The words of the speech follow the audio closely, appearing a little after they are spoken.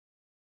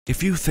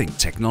If you think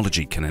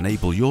technology can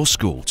enable your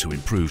school to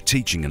improve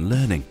teaching and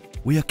learning,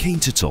 we are keen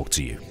to talk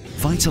to you.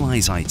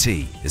 Vitalize IT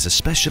is a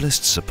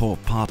specialist support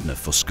partner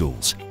for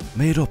schools,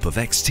 made up of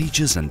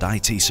ex-teachers and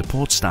IT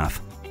support staff.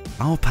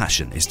 Our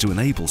passion is to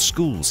enable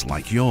schools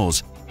like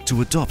yours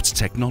to adopt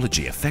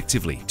technology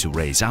effectively to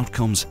raise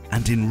outcomes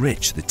and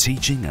enrich the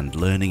teaching and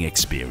learning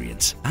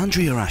experience.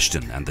 Andrea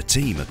Ashton and the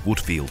team at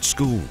Woodfield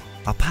School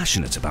are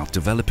passionate about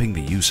developing the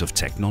use of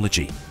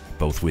technology,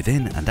 both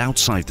within and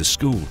outside the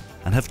school,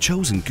 and have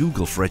chosen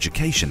Google for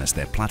Education as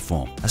their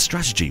platform. A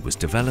strategy was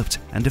developed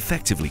and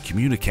effectively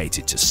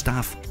communicated to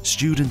staff,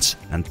 students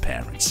and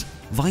parents.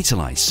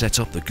 Vitalize set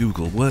up the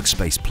Google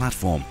Workspace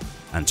platform,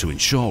 and to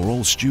ensure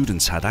all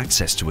students had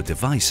access to a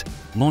device,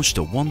 launched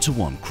a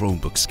one-to-one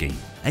Chromebook scheme.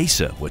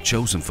 Acer were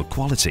chosen for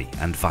quality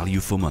and value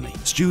for money.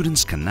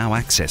 Students can now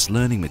access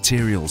learning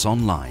materials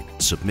online,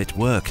 submit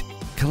work,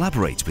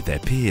 collaborate with their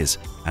peers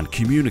and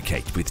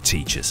communicate with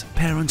teachers.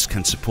 Parents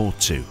can support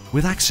too,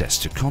 with access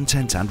to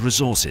content and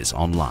resources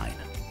online.